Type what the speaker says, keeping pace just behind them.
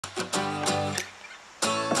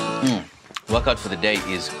Workout for the day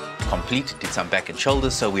is complete. Did some back and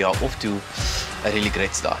shoulders, so we are off to a really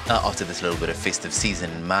great start. After this little bit of festive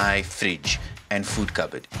season, my fridge and food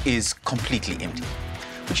cupboard is completely empty,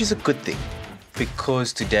 which is a good thing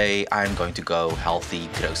because today I'm going to go healthy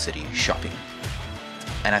grocery shopping.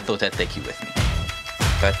 And I thought I'd take you with me.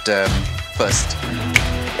 But first,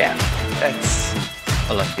 yeah, that's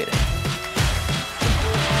a lot better.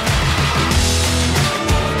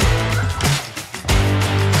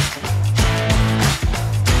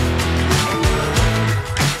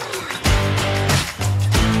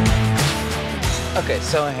 Okay,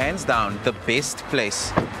 so hands down, the best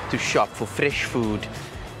place to shop for fresh food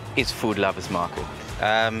is Food Lovers Market.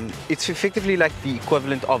 It's effectively like the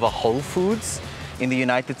equivalent of a Whole Foods in the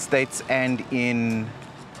United States and in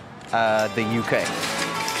the UK.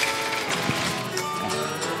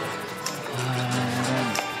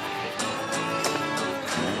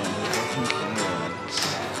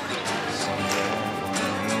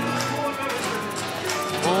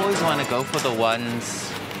 Always want to go for the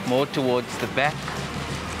ones more towards the back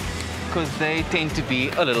because they tend to be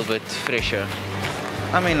a little bit fresher.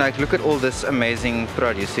 I mean, like, look at all this amazing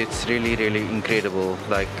produce. It's really, really incredible.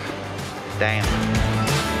 Like, damn.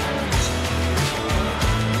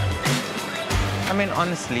 I mean,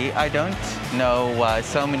 honestly, I don't know why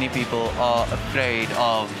so many people are afraid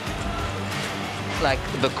of, like,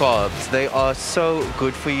 the carbs. They are so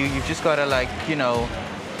good for you. You've just gotta, like, you know,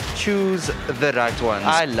 choose the right ones.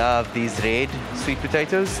 I love these red sweet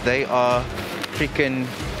potatoes. They are freaking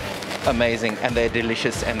amazing and they're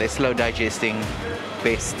delicious and they're slow digesting.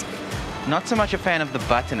 Best. Not so much a fan of the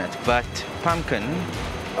butternut, but pumpkin,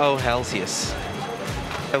 oh hells yes.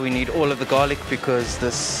 We need all of the garlic because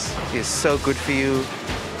this is so good for you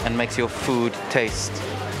and makes your food taste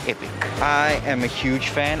epic. I am a huge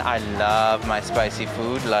fan. I love my spicy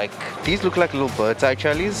food. Like, these look like little bird's eye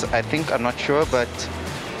chilies. I think, I'm not sure, but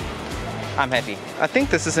I'm happy. I think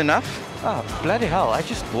this is enough. Oh, bloody hell, I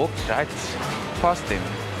just walked right past them.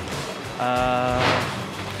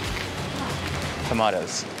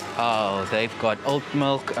 Tomatoes. Oh, they've got oat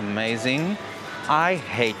milk, amazing. I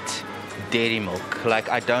hate dairy milk. Like,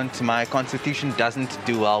 my constitution doesn't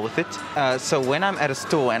do well with it. So when I'm at a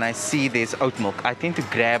store and I see there's oat milk, I tend to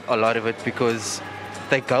grab a lot of it because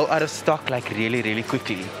they go out of stock like really, really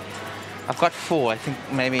quickly. I've got 4, I think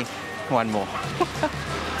maybe one more.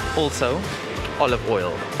 Also, olive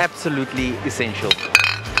oil, absolutely essential.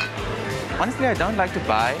 Honestly, I don't like to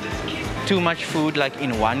buy too much food like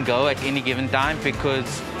in one go at any given time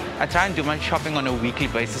because I try and do my shopping on a weekly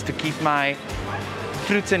basis to keep my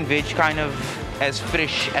fruits and veg kind of as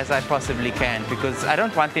fresh as I possibly can because I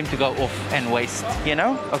don't want them to go off and waste, you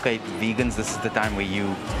know? Okay, vegans, this is the time where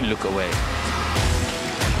you look away.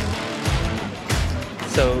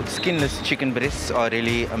 So skinless chicken breasts are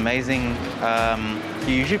really amazing.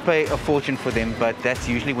 You usually pay a fortune for them, but that's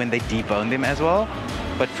usually when they debone them as well.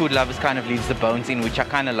 But Food Lovers kind of leaves the bones in, which I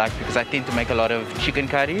kind of like because I tend to make a lot of chicken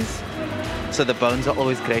curries. So the bones are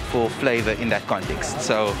always great for flavor in that context.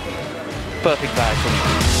 So perfect buy for me.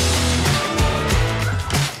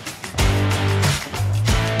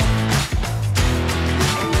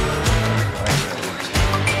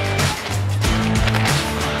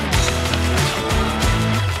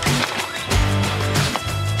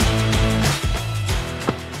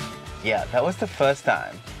 Yeah, that was the first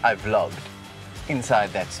time I vlogged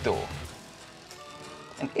inside that store.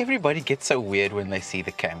 And everybody gets so weird when they see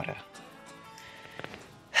the camera.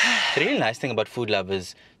 The really nice thing about Food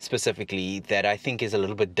Lovers specifically that I think is a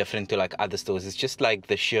little bit different to like other stores is just like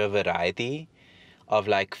the sheer variety of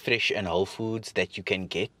like fresh and whole foods that you can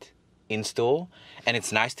get in store. And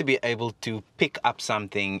it's nice to be able to pick up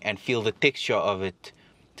something and feel the texture of it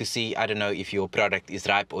to see, I don't know, if your product is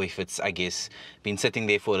ripe or if it's, I guess, been sitting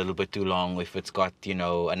there for a little bit too long, or if it's got, you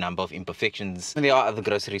know, a number of imperfections. And there are other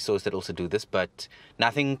grocery stores that also do this, but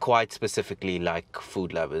nothing quite specifically like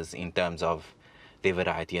Food Lovers in terms of their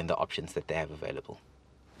variety and the options that they have available.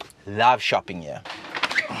 Love shopping here.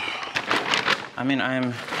 I mean,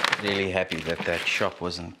 I'm really happy that that shop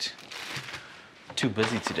wasn't too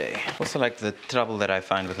busy today. Also, like, the trouble that I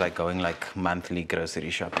find with like going like monthly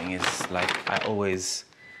grocery shopping is like I always,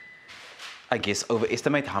 I guess,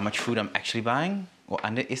 overestimate how much food I'm actually buying, or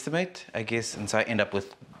underestimate, I guess, and so I end up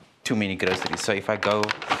with too many groceries. So if I go,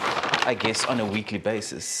 I guess, on a weekly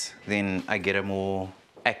basis, then I get a more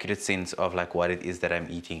accurate sense of like what it is that I'm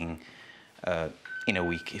eating in a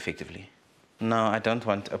week, effectively. No, I don't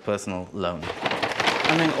want a personal loan.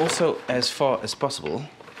 I mean, also, as far as possible,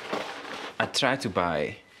 I try to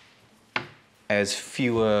buy as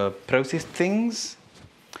fewer processed things.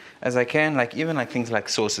 as I can. Like even like things like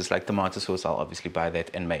sauces, like tomato sauce, I'll obviously buy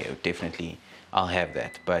that, and mayo, definitely I'll have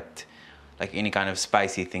that. But like any kind of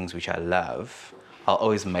spicy things which I love, I'll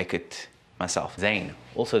always make it myself. Zane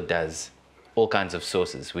also does all kinds of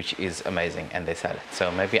sauces, which is amazing, and they sell it.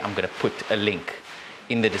 So maybe I'm gonna put a link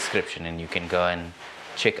in the description and you can go and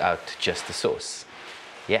check out just the sauce.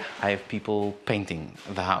 Yeah, I have people painting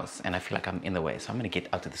the house and I feel like I'm in the way, so I'm gonna get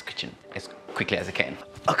out of this kitchen as quickly as I can.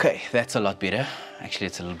 Okay, that's a lot better. Actually,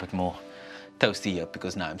 it's a little bit more toasty here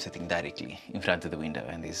because now I'm sitting directly in front of the window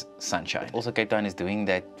and there's sunshine. Also, Cape Town is doing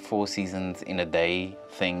that 4 seasons in a day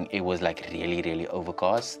thing. It was like really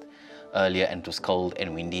overcast earlier and it was cold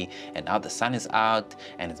and windy, and now the sun is out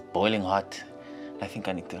and it's boiling hot. I think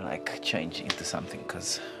I need to like change into something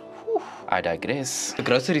because I digress. The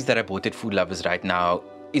groceries that I bought at Food Lovers right now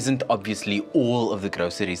isn't obviously all of the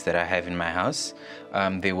groceries that I have in my house.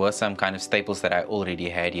 There were some kind of staples that I already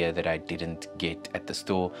had here that I didn't get at the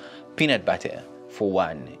store. Peanut butter, for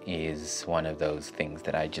one, is one of those things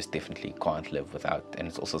that I just definitely can't live without, and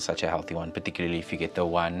it's also such a healthy one, particularly if you get the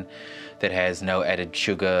one that has no added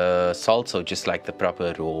sugar, salt, so just like the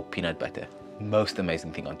proper raw peanut butter. Most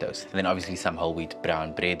amazing thing on toast. And then obviously some whole wheat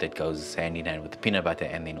brown bread that goes hand in hand with the peanut butter,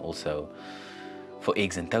 and then also for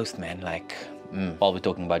eggs and toast, man, like while we're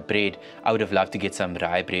talking about bread, I would have loved to get some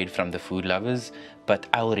rye bread from the Food Lovers, but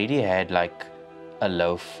I already had like a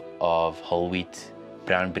loaf of whole wheat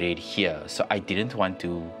brown bread here, so I didn't want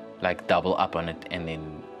to like double up on it and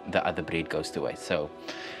then the other bread goes to waste. So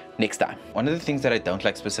next time. One of the things that I don't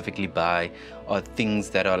like specifically buy are things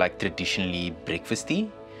that are like traditionally breakfasty,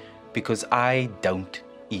 because I don't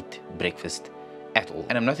eat breakfast at all.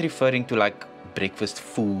 And I'm not referring to like breakfast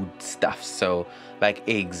food stuff, so like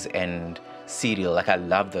eggs and cereal, like I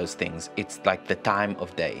love those things. It's like the time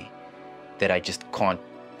of day that I just can't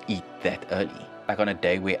eat that early. Like on a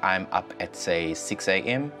day where I'm up at say 6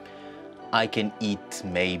 a.m, I can eat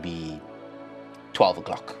maybe 12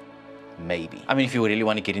 o'clock. Maybe. I mean, if you really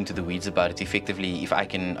want to get into the weeds about it, effectively, if I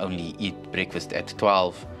can only eat breakfast at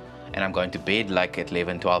 12 and I'm going to bed like at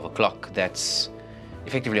 11, 12 o'clock, that's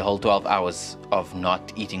effectively a whole 12 hours of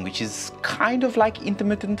not eating, which is kind of like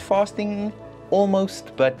intermittent fasting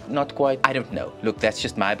almost, but not quite. I don't know. Look, that's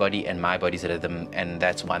just my body and my body's rhythm, and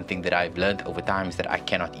that's one thing that I've learned over time, is that I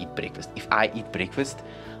cannot eat breakfast. If I eat breakfast,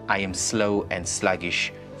 I am slow and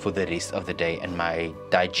sluggish for the rest of the day, and my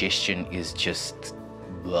digestion is just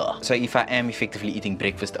blah. So if I am effectively eating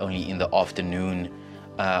breakfast only in the afternoon,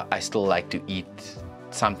 I still like to eat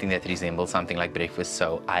something that resembles something like breakfast.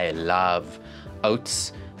 So I love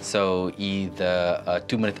oats. So either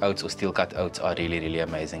 2-minute oats or steel cut oats are really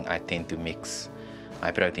amazing. I tend to mix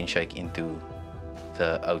my protein shake into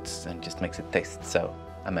the oats and just makes it taste so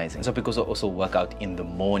amazing. So because I also work out in the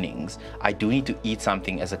mornings, I do need to eat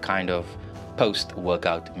something as a kind of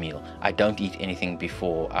post-workout meal. I don't eat anything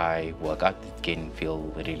before I work out. It can feel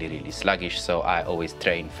really sluggish, so I always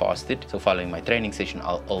train fasted. So following my training session,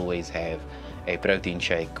 I'll always have a protein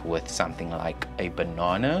shake with something like a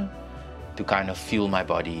banana to kind of fuel my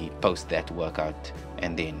body post that workout,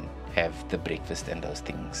 and then have the breakfast and those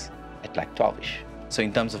things at like 12ish. So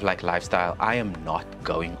in terms of like lifestyle, I am not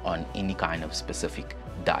going on any kind of specific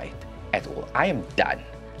diet at all. I am done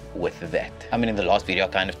with that. I mean, in the last video I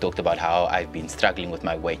kind of talked about how I've been struggling with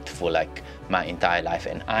my weight for like my entire life,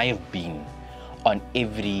 and I have been on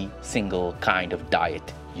every single kind of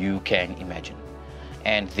diet you can imagine,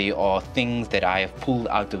 and there are things that I have pulled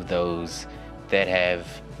out of those that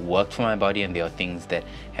have worked for my body, and there are things that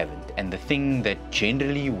haven't. And the thing that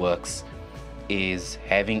generally works is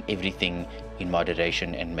having everything in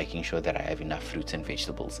moderation and making sure that I have enough fruits and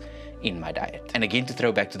vegetables in my diet. And again, to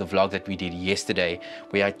throw back to the vlog that we did yesterday,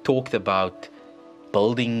 where I talked about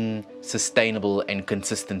building sustainable and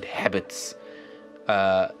consistent habits,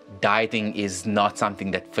 dieting is not something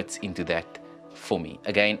that fits into that for me.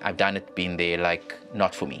 Again, I've done it, been there, like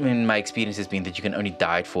not for me. I mean, my experience has been that you can only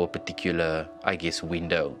diet for a particular, I guess,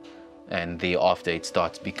 window, and thereafter it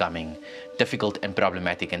starts becoming difficult and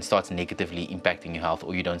problematic and starts negatively impacting your health,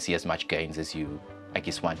 or you don't see as much gains as you, I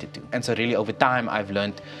guess, wanted to. And so really over time I've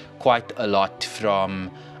learned quite a lot, from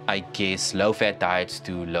I guess low fat diets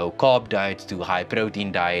to low carb diets to high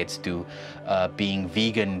protein diets to being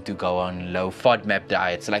vegan, to go on low FODMAP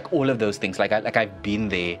diets, like all of those things. Like I've been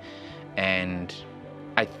there. And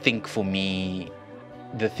I think for me,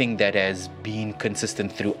 the thing that has been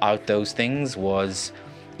consistent throughout those things was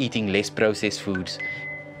eating less processed foods,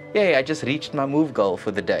 Yay, I just reached my move goal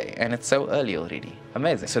for the day, and it's so early already.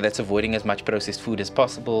 Amazing. So that's avoiding as much processed food as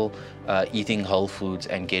possible, eating whole foods,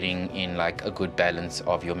 and getting in like a good balance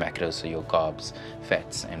of your macros, so your carbs,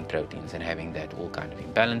 fats, and proteins, and having that all kind of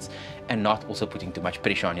in balance, and not also putting too much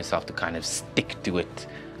pressure on yourself to kind of stick to it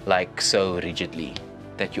like so rigidly,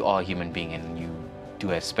 that you are a human being and you do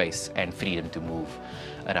have space and freedom to move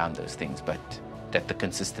around those things, but that the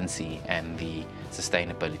consistency and the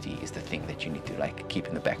sustainability is the thing that you need to like keep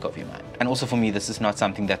in the back of your mind. And also for me, this is not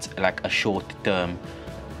something that's like a short-term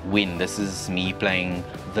win. This is me playing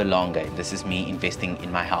the long game. This is me investing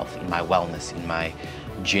in my health, in my wellness, in my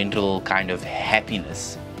general kind of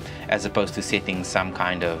happiness, as opposed to setting some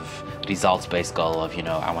kind of results-based goal of, you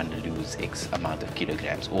know, I want to lose X amount of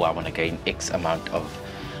kilograms, or I want to gain X amount of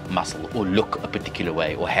muscle, or look a particular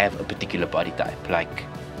way, or have a particular body type. Like,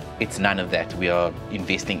 it's none of that. We are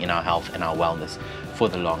investing in our health and our wellness for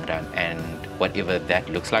the long run, and whatever that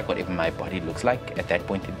looks like, whatever my body looks like at that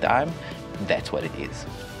point in time, that's what it is.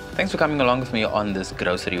 Thanks for coming along with me on this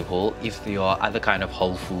grocery haul. If there are other kind of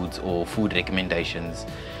whole foods or food recommendations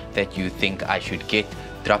that you think I should get,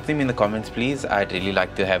 drop them in the comments, please. I'd really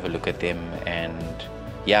like to have a look at them, and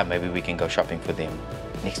yeah, maybe we can go shopping for them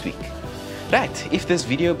next week. Right, if this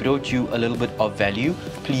video brought you a little bit of value,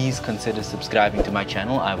 please consider subscribing to my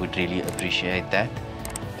channel. I would really appreciate that.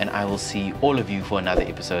 And I will see all of you for another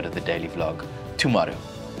episode of the Daily Vlog tomorrow.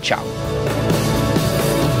 Ciao.